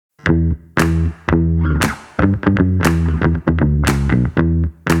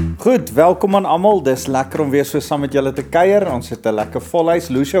Goed, welkom aan almal. Dis lekker om weer so saam met julle te kuier. Ons het 'n lekker volhuis.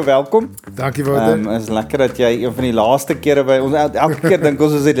 Lucio, welkom. Dankie Wouter. Is lekker dat jy een van die laaste kere by ons, elke keer dink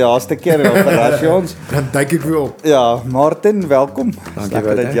ons is dit die laaste keer en dan verras jy ons. Dan duik ek weer op. Ja, Martin, welkom. Dankie,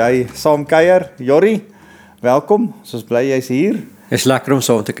 lekker dat jy saam kuier. Jorrie, welkom. Ons is bly jy's hier. Is lekker om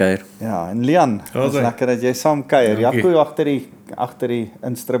saam te kuier. Ja, en Lian, is lekker dat jy saam kuier. Jaco agter die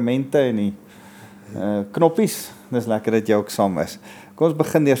instrumente en die knoppies. Dis lekker dat jy ook saam is. Kom ons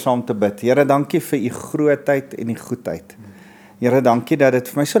begin deur saam te bid. Here, dankie vir u grootheid en u goedheid. Here, dankie dat dit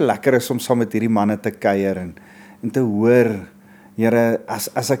vir my so lekker is om saam met hierdie manne te kuier en te hoor. Here,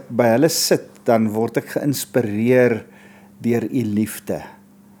 as ek by hulle sit, dan word ek geïnspireer deur u liefde.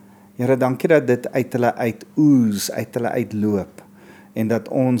 Here, dankie dat dit uit hulle uitoes, uit hulle uitloop en dat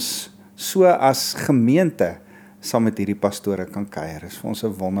ons so as gemeente saam met hierdie pastore kan kuier. Is vir ons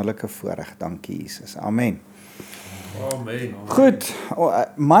 'n wonderlike voorreg. Dankie Jesus. Amen. Amen. Goed,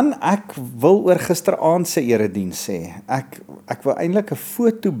 man, ek wil oor gisteraand se erediens sê. Ek wil eintlik 'n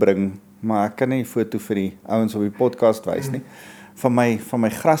foto bring, maar ek kan nie 'n foto vir die ouens op die podcast wys nie, van my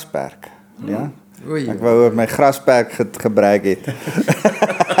grasperk. Ja? Ek wou oor my grasperk gebrek het.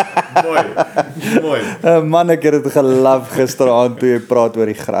 Mooi. Man, ek het dit geloof gisteraand toe jy praat oor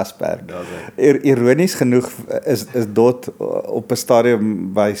die grasperk. Ironies genoeg is Dot op 'n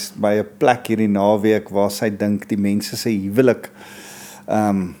stadium by 'n plek hierdie naweek waar sy dink die mense se huwelik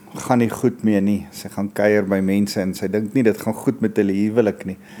gaan nie goed mee nie. Sy gaan kuier by mense en sy dink nie dit gaan goed met hulle huwelik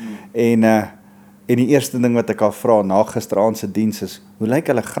nie. En die eerste ding wat ek haar vra na gisteraand se diens is, hoe lyk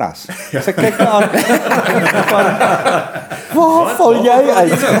hulle gras? Sy kyk na aan. Waar val jy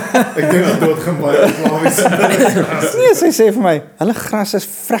uit? Ek dink dit dood gemaak klaar. Nee, sy sê vir my, hulle gras is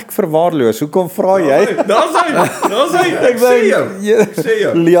vrek verwaarloos. Hoekom vra jy? Daar's hy. Ek sê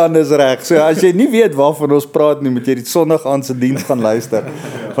jou. Lian is reg. So as jy nie weet waarvan ons praat nie, moet jy die Sondag aand se diens gaan luister.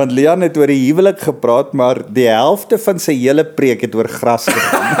 Want Lian het oor die huwelik gepraat, maar die helfte van sy hele preek het oor gras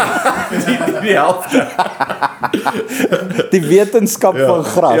gegaan. Die helfte. Die wetenskap van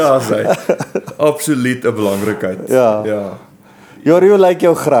gras. Ja, sy. Absoluut 'n belangrikheid. Ja. Jorrie, hoe lyk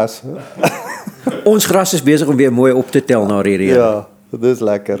jou gras? Ons gras is besig om weer mooi op te tel na die reën. Ja, dit is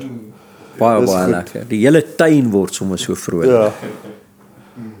lekker. Baie lekker. Die hele tuin word sommer so vrolik. Ja.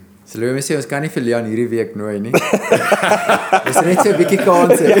 So Lucio sê ons kan nie vir Lian hierdie week nooi nie. Dis net so 'n bietjie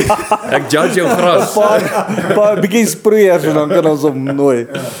kans hê. Ek judge jou gras. Paar bietjie sproeiers en dan kan ons hom nooi.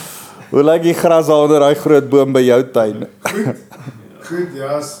 Hoe lyk die gras daar onder daai groot boom by jou tuin? Goed,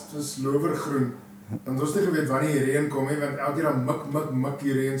 ja, dit is lowergroen. En ons het nie geweet wanneer die reën kom nie, want elke keer dan mik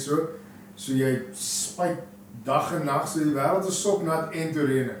die reën so. So jy spuit dag en nag, so die wêreld is sopnat en toe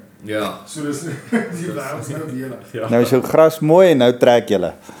reën. Ja. So dis die wêreld is nou weer. Ja. Nou is jou gras mooi en nou trek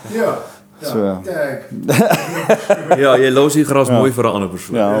julle. Ja. So. Kijk. Ja, jy los die gras mooi vir 'n ander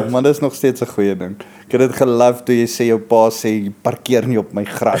persoon. Ja, maar dis nog steeds 'n goeie ding. Ek het dit geloof toe jy sê jou pa sê parkeer nie op my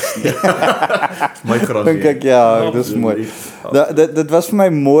gras nie. My gras. Dink ek ja, dis mooi. Dit was vir my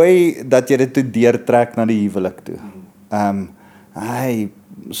mooi dat jy dit toe deurtrek na die huwelik toe. Hy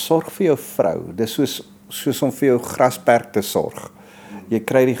sorg vir jou vrou. Dis soos om vir jou grasperk te sorg. Jy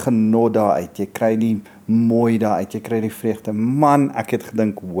kry die genot daar uit, jy kry die mooi daar uit, jy kry die vreugde. Man, ek het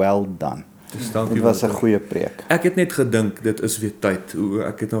gedink well done. Dit was 'n goeie preek. Ek het net gedink dit is weer tyd.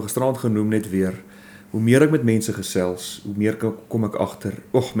 Ek het nou gisteraand genoem net weer. Hoe meer ek met mense gesels, hoe meer kom ek agter,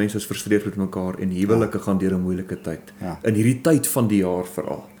 mense is frustreerd met mekaar en huwelike gaan deur 'n moeilike tyd. Ja. In hierdie tyd van die jaar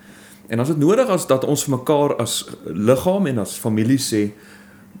veral. En as dit nodig is dat ons vir mekaar as liggaam en as familie sê,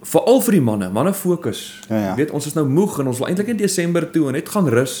 veral vir die manne fokus. Ja. Weet, ons is nou moeg en ons wil eintlik in Desember toe en net gaan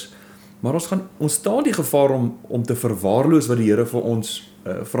rus, maar ons staan die gevaar om te verwaarloos wat die Here vir ons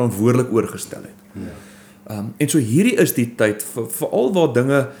verantwoordelik oorgestel het. Ja. En so hierdie is die tyd, veral waar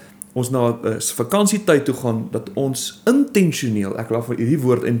dinge ons na vakansietyd toe gaan, dat ons intentioneel, ek laat van hierdie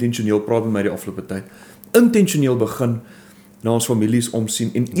woord intentioneel praat met my die afgelope tyd, intentioneel begin na ons families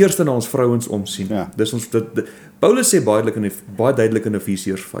omsien en eers na ons vrouens omsien. Ja. Dis ons Paulus sê baie duidelik in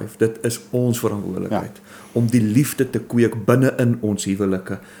Efesiërs 5, dit is ons verantwoordelikheid om die liefde te kweek binne in ons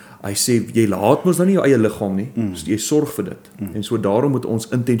huwelike. Hy sê jy haat mos nou nie jou eie liggaam nie, so jy sorg vir dit. En so daarom moet ons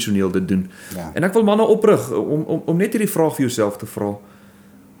intentioneel dit doen. Ja. En ek wil manne oprig om net hierdie vraag vir jouself te vra.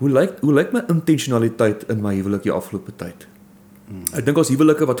 Hoe lyk my intentionaliteit in my huwelik die afgelope tyd? Ek dink as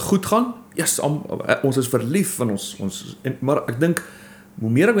huwelike wat goed gaan, ons is verlief van maar ek dink hoe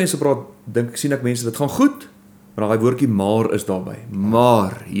meer ek mense praat, sien ek mense dit gaan goed, maar daai woordjie maar is daarby.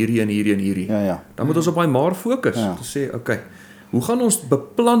 Maar hierdie en hierdie. Ja. Dan moet ons op daai maar fokus. Te sê, okay, hoe gaan ons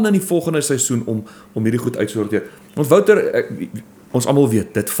beplan in die volgende seisoen om hierdie goed uit te sorteer? Want Wouter, ons almal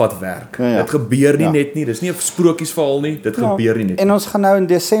weet, dit vat werk. Ja. Dit gebeur nie net nie, dis nie 'n sprokiesverhaal nie, dit gebeur nie net En nie. ons gaan nou in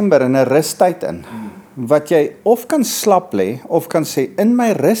Desember in 'n rustyd in, wat jy of kan slap lê, of kan sê, in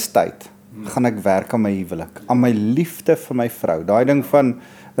my rustyd, gaan ek werk aan my huwelik, aan my liefde vir my vrou, daai ding van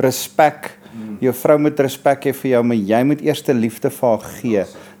respek, jou vrou moet respek hê vir jou, maar jy moet eers die liefde vir haar gee,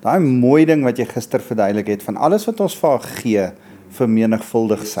 daai mooi ding wat jy gister verduidelik het, van alles wat ons vir haar gee,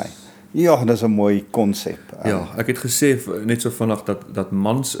 vermenigvuldig sy. Ja, dis 'n mooi konsep. Ja, ek het gesê net so vinnig dat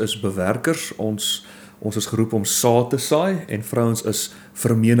mans is bewerkers, ons is geroep om saad te saai en vrouens is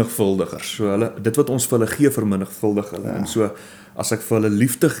vermenigvuldigers. So dit wat ons vir hulle gee, vermenigvuldig hulle. En so as ek vir hulle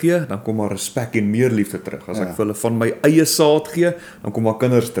liefde gee, dan kom maar respek en meer liefde terug. As ek vir hulle van my eie saad gee, dan kom maar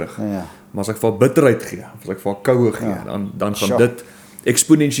kinders terug. Maar as ek vir haar bitterheid gee, as ek vir haar koue gee, dan gaan dit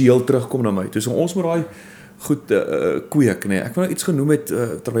eksponensieel terugkom na my. Dus ons moet daai goed kweek, nee. Ek wil nou iets genoem het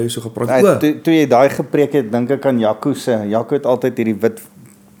terwyl jy so gepraat het. Toe jy daai gepreek het, dink ek aan Jaco se. Jaco het altyd hierdie wit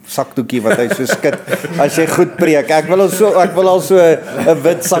sakdoekie wat hy so skud as jy goed preek. Ek wil al so 'n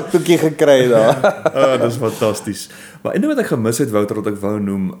wit sakdoekie gekry daar. Dis fantasties. Maar en wat ek gemis het, Wouter, wat ek wou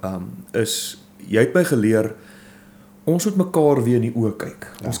noem, is jy het my geleer ons moet mekaar weer in die oë kyk.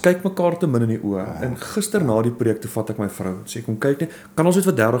 Ons kyk mekaar te min in die oë. En gister na die preek toe vat ek my vrou en sê kom kyk net, kan ons net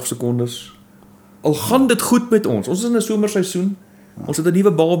vir 30 sekondes al gaan dit goed met ons. Ons is in 'n somerseisoen. Ons het 'n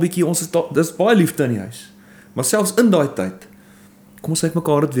nuwe babietjie, dis baie liefde in die huis. Maar selfs in daai tyd, kom ons kyk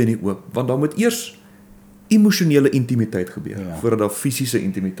mekaar dit weer in die oë, want dan moet eers emosionele intimiteit gebeur voordat daar fisiese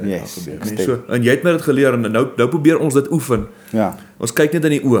intimiteit kan gebeur. Nee, so, en jy het my dit geleer en nou probeer ons dit oefen. Ja. Ons kyk net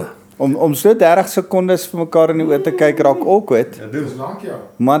in die oë. Om so 30 sekondes vir mekaar in die oë te kyk raak awkward. Ja, dit is lank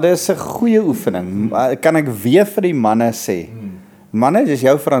Maar dis 'n goeie oefening. Kan ek weer vir die manne sê? Manne, dis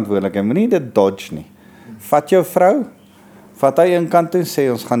jou verantwoordelikheid, moenie dit dodge nie. Vat jou vrou, vat hy een kant toe en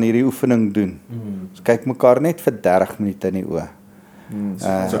sê, ons gaan hierdie oefening doen. Ons kyk mekaar net vir 30 minute in die oë.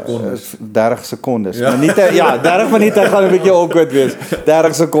 Sekondes. 30 sekondes. Ja. 30 minute gaan 'n bietjie awkward wees.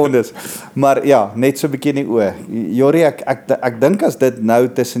 30 sekondes. Maar ja, net so 'n bietjie in die oë. Jorrie, ek dink as dit nou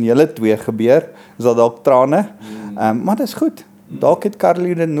tussen julle twee gebeur, is daar dalk trane. Maar dis goed. Dalk het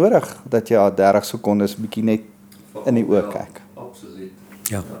Caroline nodig dat jy haar 30 sekondes bietjie net in die oë kyk. Absoluut.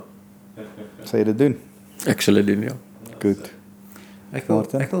 Ja. Sal jy dit doen? Ek sal dit doen, ja. Goed.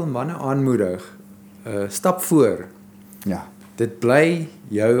 Ek wil manne aanmoedig, stap voor. Ja. Dit bly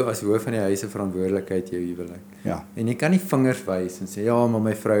jou as hoof van die huis se verantwoordelikheid, jou huwelik. Ja. En jy kan nie vingers wys en sê, ja, maar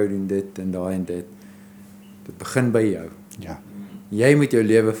my vrou doen dit en daai en dit. Dit begin by jou. Ja. Jy moet jou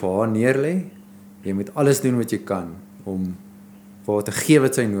lewe vir haar neerlê. Jy moet alles doen wat jy kan om vir haar te gee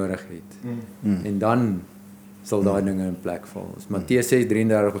wat sy nodig het. En dan sal daai dinge in plek val. As Matteus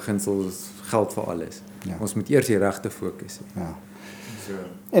 6:33 beginsels geld vir alles. Ja. Ons moet eers die regte fokus hê. Ja.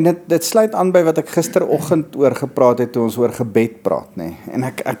 En dit sluit aan by wat ek gisteroggend oor gepraat het toe ons oor gebed praat, nê. En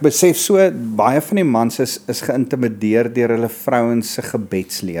ek besef so baie van die mans is geïntimideer deur hulle vrouens se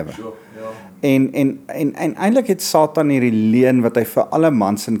gebedslewe. En eintlik het Satan hierdie leuen wat hy vir alle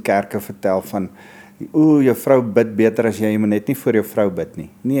mans in kerke vertel van jou vrou bid beter as jy moet net nie vir jou vrou bid nie.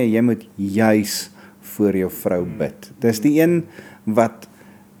 Nee, jy moet juis vir jou vrou bid. Dis die een wat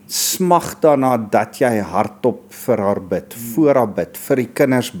smag daarna dat jy hardop vir haar bid, voor haar bid, vir die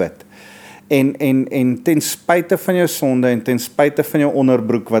kinders bid. En ten spyte van jou sonde en ten spyte van jou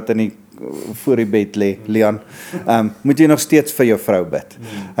onderbroek wat in die voor die bed lê, Leon, moet jy nog steeds vir jou vrou bid.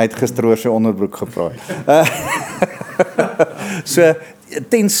 Hy het gister oor sy onderbroek gepraat. So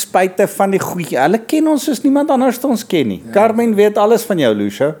ten spyte van die goeie, hulle ken ons soos niemand anders ons ken nie. Ja. Carmen weet alles van jou,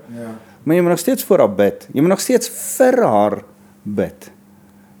 Lucio. Ja. Maar jy moet nog steeds vir haar bid. Jy moet nog steeds vir haar bid.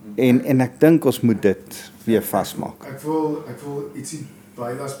 En ek dink ons moet dit weer vasmaak. Ek wil ietsie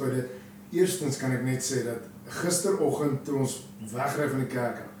bylas by dit. Eerstens kan ek net sê dat gisteroggend toe ons wegry van die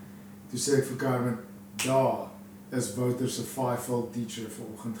kerk af, toe sê ek vir Carmen, daar is Wouter se fivefold teacher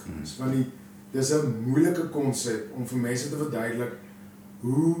vanoggend gewees. Want dis 'n moeilike konsep om vir mense te verduidelik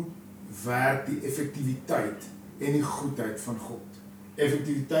hoe werk die effektiwiteit en die goedheid van God.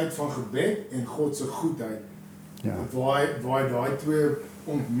 Effektiwiteit van gebed en God se goedheid. Ja. Waar daai twee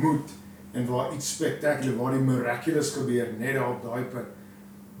ontmoet en waar iets spektakulêr, waar die miraculous gebeur net daar op daai punt.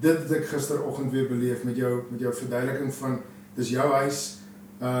 Dit het ek gisteroggend weer beleef met jou verduideliking van dis jou huis.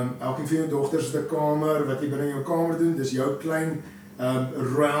 Elkeen van jou dogters het 'n kamer wat jy binne jou kamer doen. Dis jou klein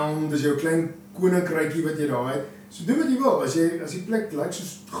realm, dis jou klein koninkrykie wat jy daar het. So doen wat jy wil. As die plek lyk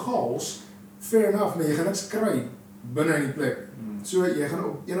soos chaos, fair enough, maar jy gaan niks kry binne in die plek. So jy gaan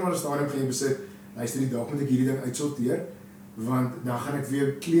op een of ander stadium gaan jy besef, luister, die dag moet ek hierdie ding uitsorteer, want dan gaan ek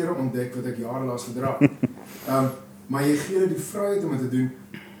weer klere ontdek wat ek jare laas gedra het. Maar jy gee hulle die vryheid om dit te doen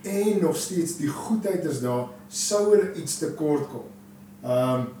en nog steeds die goedheid is daar, sou hulle iets tekort kom.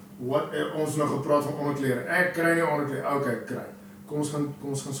 Ons nou gepraat van onderklere. Ek kry nie onderklere. Okay, kry. Kom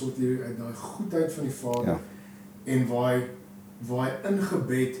ons gaan sorteer uit daai goedheid van die Vader en waar hy in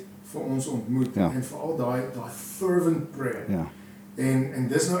gebed vir ons ontmoet en veral daai fervent prayer. Ja. En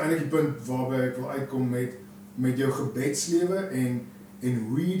dis nou eintlik die punt waarby ek wil uitkom met jou gebedslewe en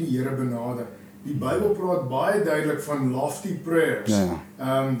hoe jy die Here benader. Die Bybel praat baie duidelik van lofty prayers.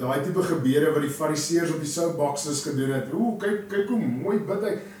 Daai tipe gebede wat die fariseërs op die soapboxes gedoen het. Kyk hoe mooi bid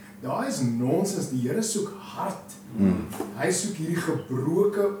hy. Daai is nonsens. Die Here soek hart. Hy soek hierdie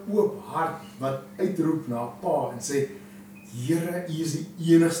gebroke oop hart wat uitroep na Pa en sê, Here, U is die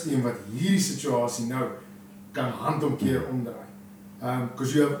enigste een wat hierdie situasie nou kan handomkeer omdraai.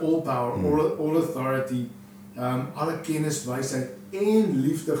 Because you have all power, all authority, alle kennis, wysheid en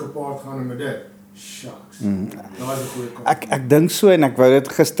liefde gepaard gaan met dit. Shucks. Daar is 'n goeie kant. Ek dink so en ek wou dit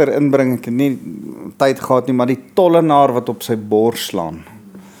gister inbring. Ek het nie tyd gehad nie, maar die tollenaar wat op sy bors slaan.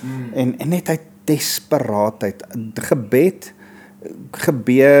 En net uit desperaatheid. Gebed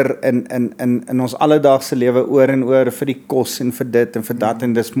gebeur in ons alledaagse lewe oor en oor vir die kos en vir dit en vir dat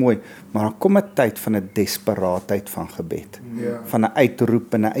en dis mooi. Maar dan kom 'n tyd van 'n desperaatheid van gebed. Van 'n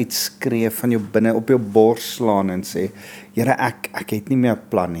uitroep en 'n uitskree van jou binne op jou bors slaan en sê, Here, ek het nie meer 'n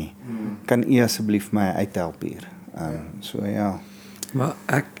plan nie. Kan U asseblief my uithelp hier? So ja. Maar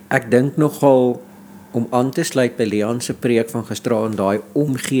ek dink nogal om aan te sluit by Leon se preek van gisteraand, daai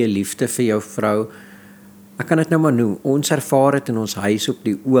omgee liefde vir jou vrou. Ek kan dit nou maar noem, ons ervaar dit in ons huis op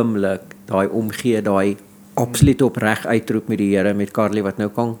die oomblik, daai omgee, daai absoluut opreg uitroep met die Here, met Carly wat nou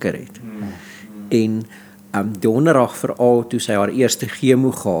kanker het. En donderdag veral toe sy haar eerste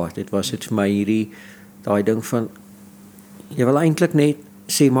chemo gehad het, was dit vir my daai ding van, jy wil eintlik net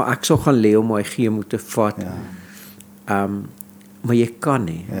sê, maar ek sal gaan lê om my chemo te vat. Maar jy kan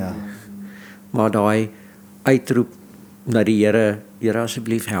nie. Maar daai uitroep na die Here, Here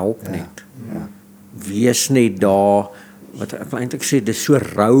asseblief help net. Wees net daar, wat ek wil eintlik sê, dis so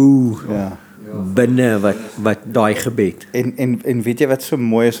rou binne wat daai gebed. En weet jy wat so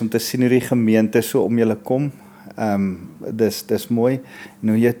mooi is om te sien hoe die gemeente so om julle kom? Dis mooi. En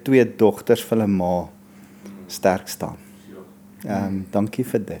hoe jy 2 dogters vir hulle ma sterk staan. Dankie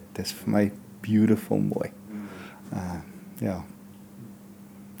vir dit. Dis vir my beautiful mooi. Ja.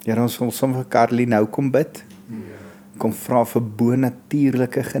 Here, ons wil sommer vir Carly nou kom bid. Kom vra vir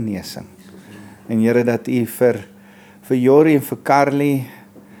bonatuurlike genesing. En Here, dat U vir Jorrie en vir Carly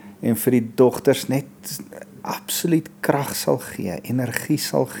en vir die dogters net absoluut krag sal gee, energie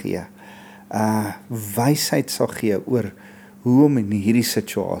sal gee, wysheid sal gee oor hoe om in hierdie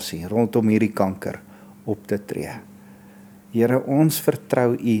situasie rondom hierdie kanker op te tree. Here, ons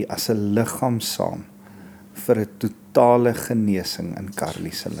vertrou U as 'n liggaam saam vir 'n totale genesing in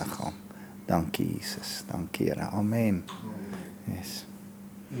Carly se liggaam. Dankie Jesus, dankie Here, amen. Yes.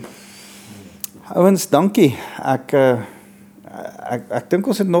 Ouens, dankie. Ek dink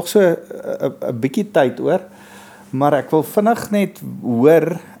ons het nog so 'n bietjie tyd oor, maar ek wil vinnig net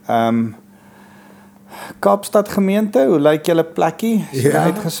hoor, Kaapstad gemeente, hoe lyk julle plekkie? Is jy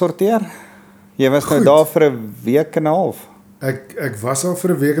uitgesorteer? Jy was nou daar vir 'n week en 'n half. Ek was al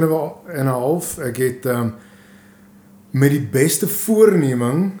vir 'n week en 'n half. Ek het met die beste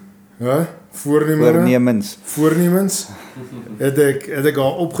voornemens het ek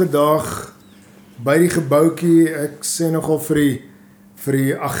al opgedaag by die gebouetjie. Ek sê nogal vir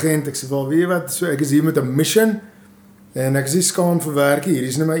die agent, ek sê wel, weet jy wat, so ek is hier met 'n mission en ek is nie skaam vir werkie. Hierdie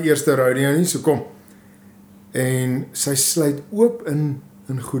is nie my eerste rodeo nie, so kom. En sy sluit oop in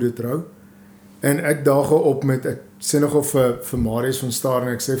goeie trou. En ek daag haar op met, ek sê nogal vir Marius van Staar, en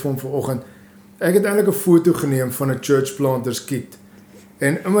ek sê vir hom vanoggend, ek het eintlik 'n foto geneem van 'n church planters kit.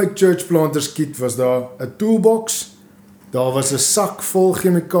 En in my church planters kit was daar 'n toolbox, daar was 'n sak vol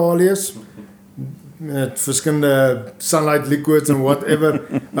chemikalieë, met verskillende sunlight liquids en whatever,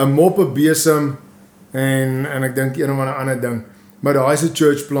 'n mop, 'n besem, en ek dink een of ander ding. Maar daar is 'n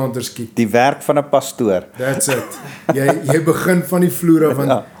church planters kit. Die werk van 'n pastoor. That's it. Jy begin van die vloer af,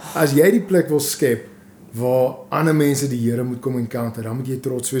 want as jy die plek wil skep waar ander mense die Here moet kom encounter, dan moet jy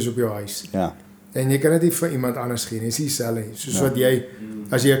trots wees op jou huis. Ja. En jy kan dit nie vir iemand anders gee nie, dis dieselfde. Soos wat jy,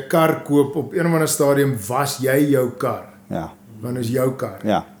 as jy 'n kar koop op een of ander stadium, was jy jou kar. Ja. Want is jou kar.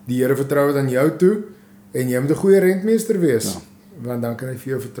 Ja. Die Here vertrou dit aan jou toe, en jy moet 'n goeie rentmeester wees, want dan kan hy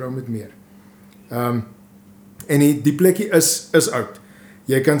vir jou vertrou met meer. En die plekkie is oud.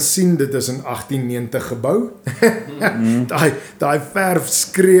 Jy kan sien dit is in 1890 gebou. Daai verf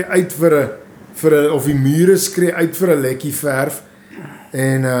skree uit vir 'n of die mure skree uit vir 'n lekkie verf.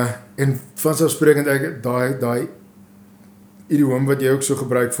 En vanselfsprekend ek daai idioom wat jy ook so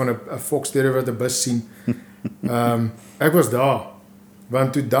gebruik van 'n Fox Terrier wat 'n bus sien. Ek was daar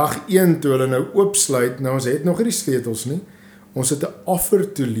Want toe dag 1 toe hulle nou oopsluit, nou ons het nog nie die sleutels nie. Ons het 'n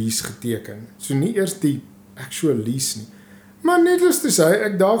offer to lease geteken. So nie eers die actual lease nie. Maar neteens te sê,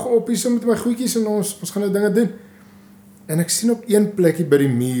 ek daag op hier so met my goedjies en ons gaan nou dinge doen. En ek sien op een plekkie by die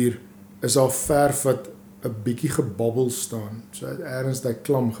muur is al verf wat 'n bietjie gebabbel staan. So het ergens daai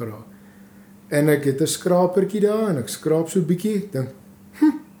klam geraak. En ek het 'n skrapertjie daar en ek skraap so 'n bietjie, ek dink,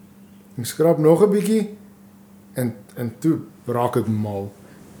 ek skraap nog 'n bietjie en toe raak ek mal.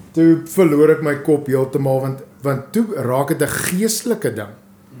 Toe verloor ek my kop heeltemal want toe raak dit 'n geestelike ding.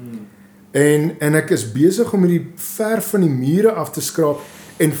 En ek is besig om die verf van die mure af te skraap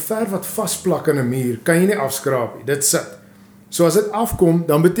en verf wat vasplak aan 'n muur, kan jy nie afskraap nie. Dit sit. So as dit afkom,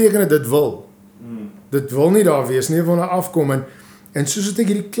 dan beteken dit wil. Dit wil nie daar wees nie, wil nou afkom en soos het ek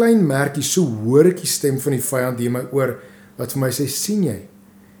hierdie klein merkie, so hoor ek die stem van die vyand hier in my oor wat vir my sê, sien jy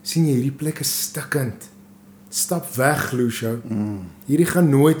hierdie plek is stikkend. Stap weg, Lucio. Hierdie gaan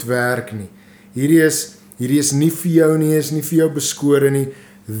nooit werk nie. Hierdie is nie vir jou nie, is nie vir jou beskore nie.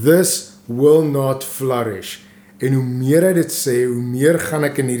 This will not flourish. En hoe meer hy dit sê, hoe meer gaan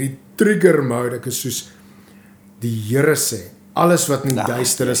ek in hierdie trigger mode, ek is soos die Here sê, alles wat nie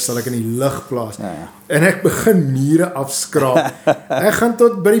duister is, sal ek in die lig plaas. En ek begin mure afskraap. Ek gaan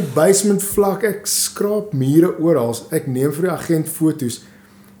tot by die basement vlak, ek skraap mure oral. Ek neem vir die agent foto's.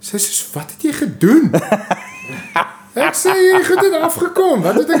 Sy sê, wat het jy gedoen? Ek sê, jy het dit afgekom,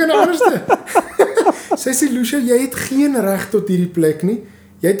 wat het ek in anderste? Sy sê, Lucio, jy het geen reg tot hierdie plek nie.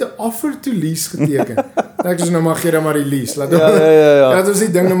 Jy het 'n offer to lease geteken. Ek sê, nou mag jy dan maar die lease. Laat ons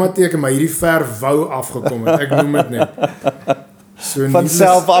die ding nou maar teken, maar hierdie verf wou afgekom het. Ek noem dit net. So van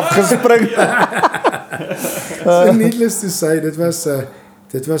self afgespring. So needless to say,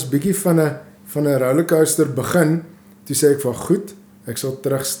 dit was bietjie van 'n rollercoaster begin. Toe sê ek van goed, ek sal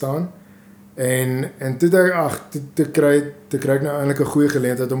terug staan. En toe dink ek, toe kry ek nou eintlik 'n goeie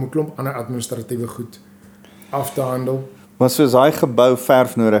geleentheid om 'n klomp ander administratiewe goed af te handel. Maar soos hy gebou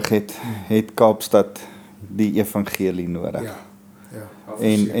verf nodig het Kaapstad die evangelie nodig. Ja.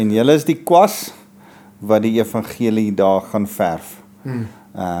 En julle is die kwas wat die evangelie daar gaan verf.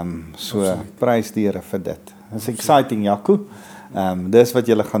 So prys die Here vir dit. It's exciting, Jaco. Dis wat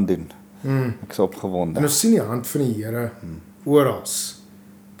julle gaan doen. Ek is opgewonde. En ons sien die hand van die Here oral.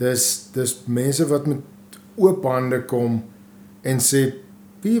 Dis mense wat met oop hande kom en sê,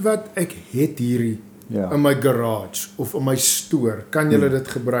 wie wat, ek het hierdie in my garage of in my stoor, kan julle dit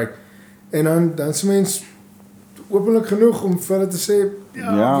gebruik? En dan is mens openlik genoeg om vir hulle te sê,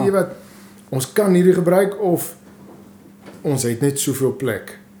 wie wat, ons kan hierdie gebruik of ons het net soveel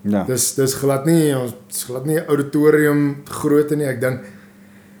plek. Dis glad nie 'n auditorium grootte nie. Ek dink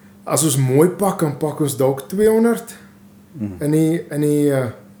as ons mooi pak, dan pak ons dalk 200 in die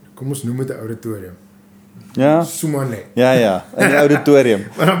kom ons noem dit 'n auditorium. Ja. Sumane. Ja, in die auditorium.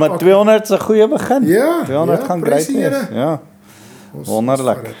 Maar 200 is 'n goeie begin. 200 gaan great wees. Ja.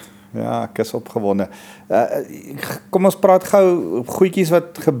 Wonderlik. Ja, ek is opgewonde. Kom ons praat gou goedjies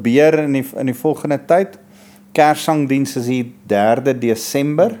wat gebeur in die volgende tyd. Kerssangdiens is die 3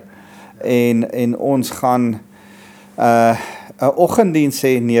 Desember en ons gaan 'n oggenddiens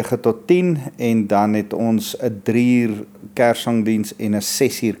hê 9 tot 10 en dan het ons 'n 3 uur kerssangdiens en 'n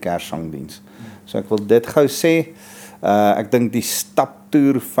 6 uur kerssangdiens. So ek wil dit gou sê. Ek dink die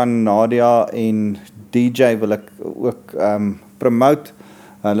staptoer van Nadia en DJ wil ek ook promote.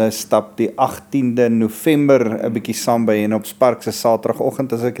 Hulle stap die 18de November 'n bietjie saam by Henops Park se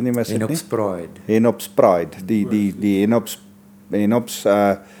Saterdagoggend as ek nie mis het nie. Henops Pride, die Henops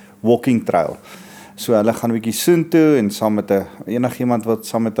walking trail. So hulle gaan 'n bietjie soontoe en saam met enigiemand wat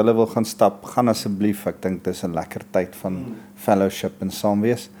saam met hulle wil gaan stap, gaan asseblief. Ek dink dis 'n lekker tyd van fellowship en saam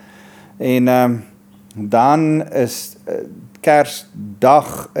wees. En dan is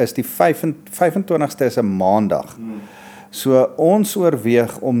Kersdag is die 25ste is 'n Maandag. So ons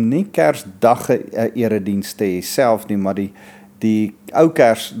oorweeg om nie Kersdag 'n erediens te hê self nie, maar die ou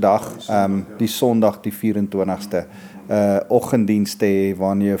Kersdag, die Sondag die 24ste oggenddiens te hê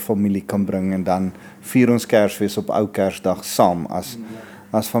waarin jy 'n familie kan bring en dan vier ons Kersfees op ou Kersdag saam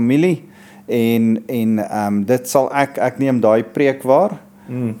as familie en dit sal ek neem daai preek waar.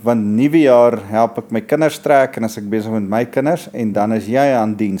 Want nuwe jaar help ek my kinders trek en as ek besig met my kinders en dan is jy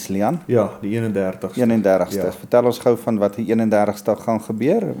aan diens, Lian? Ja, die 31ste. 31ste. Ja. Vertel ons gou van wat die 31ste gaan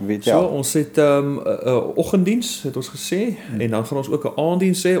gebeur, weet jy al? So, ons het 'n oggenddiens, het ons gesê, en dan gaan ons ook 'n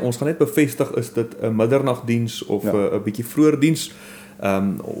aanddiens hê. Ons gaan net bevestig is dit 'n middernagdiens of 'n bietjie vroeër diens.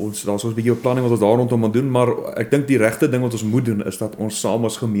 Daar's ons 'n bietjie beplanning wat ons daar rondom moet doen, maar ek dink die regte ding wat ons moet doen is dat ons saam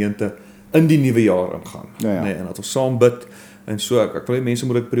as gemeente in die nuwe jaar ingaan. Ja. Nee, en dat ons saam bid. En so ek wil hê mense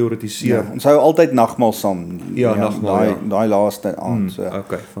moet dit prioritiseer. Ja, ons hou altyd nagmaal saam. Ja, nagmaal, daai laaste aand. So.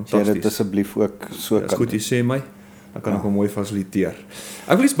 Okay, As jy fantasties. dit asseblief ook so Dis kan. goed jy sê my. Dan kan ek hom mooi fasiliteer.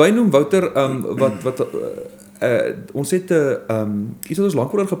 Ek wil iets bynoem Wouter, wat ons het iets wat ons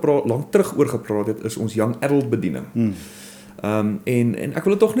lank terug oor gepraat het, is ons young adult bediening. En ek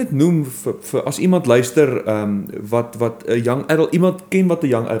wil dit tog net noem vir as iemand luister wat 'n young adult, iemand ken wat 'n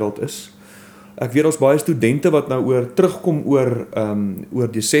young adult is. Ek weet ons baie studente wat nou terugkom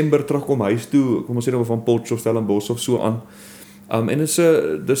oor Desember terugkom huis toe, kom ons sê nou van Potchefstroom of Stellenbosch of so aan. En dis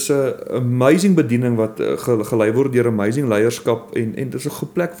 'n amazing bediening wat gelei word deur amazing leierskap en dis 'n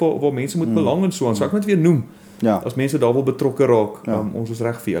goeie plek waar mense moet belang en so aan. So ek net weer noem. Ja. As mense daar wil betrokke raak, ons is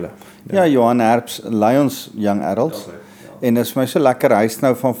reg vir julle. Ja, Johan Herbs lei ons young adults. En dit is my so lekker, hy is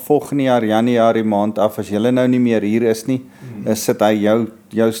nou van volgende jaar Januarie maand af, as julle nou nie meer hier is nie, sit hy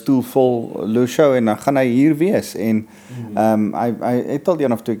jou stoel vol Lucio en dan gaan hy hier wees en hy het al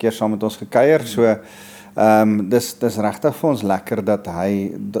 1 of 2 keer saam met ons gekuier, so dis regtig vir ons lekker dat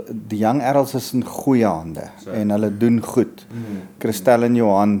die young adults is in goeie hande en hulle doen goed. Christel en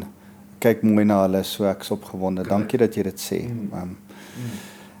Johan kyk mooi na hulle, so ek is opgewonde. Dankie dat jy dit sê.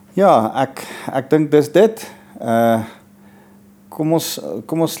 Ja, ek dink dis dit. Kom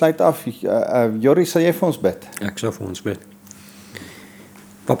ons sluit af. Jorrie, sal jy vir ons bid? Ek sal vir ons bid.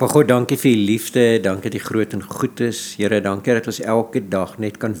 Papa God, dankie vir u liefde, dankie dat u groot en goed is. Here, dankie dat ons elke dag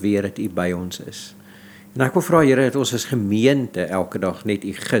net kan weet dat u by ons is. En ek wil vra Here dat ons as gemeente elke dag net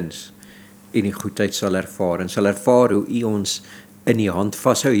u guns en u goedheid sal ervaar en sal ervaar hoe u ons in die hand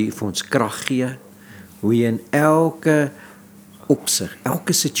vashou, u vir ons krag gee, hoe u in elke opsig,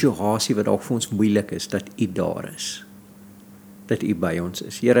 elke situasie wat dalk vir ons moeilik is, dat u daar is. Dat u by ons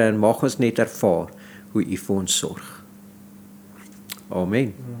is. Here, en mag ons net ervaar hoe u vir ons sorg.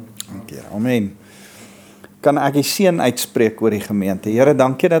 Amen. Dankie. Amen. Kan ek die seën uitspreek oor die gemeente? Here,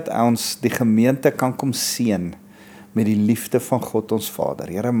 dankie dat ons die gemeente kan kom seën met die liefde van God ons Vader.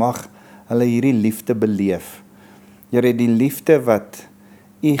 Here, mag hulle hierdie liefde beleef. Here, die liefde wat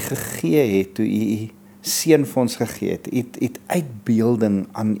u gegee het, toe u seun vir ons gegee het, het uitbeelding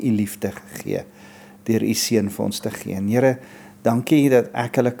aan u liefde gegee, deur u seun vir ons te gee. En Here, dankie dat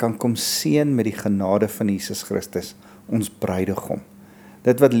ek hulle kan kom seën met die genade van Jesus Christus, ons bruidegom.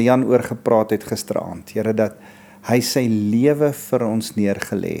 Dit wat Leon oor gepraat het gisteraand, Here, dat hy sy lewe vir ons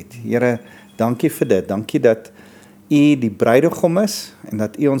neergelê het. Here, dankie vir dit. Dankie dat u die bruidegom is en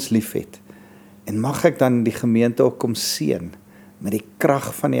dat u ons liefhet. En mag ek dan die gemeente ook kom seën met die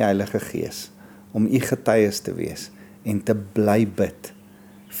krag van die Heilige Gees om u getuies te wees en te bly bid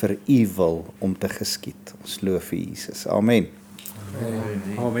vir u wil om te geskied. Ons loof vir Jesus. Amen.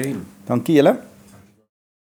 Amen. Dankie julle.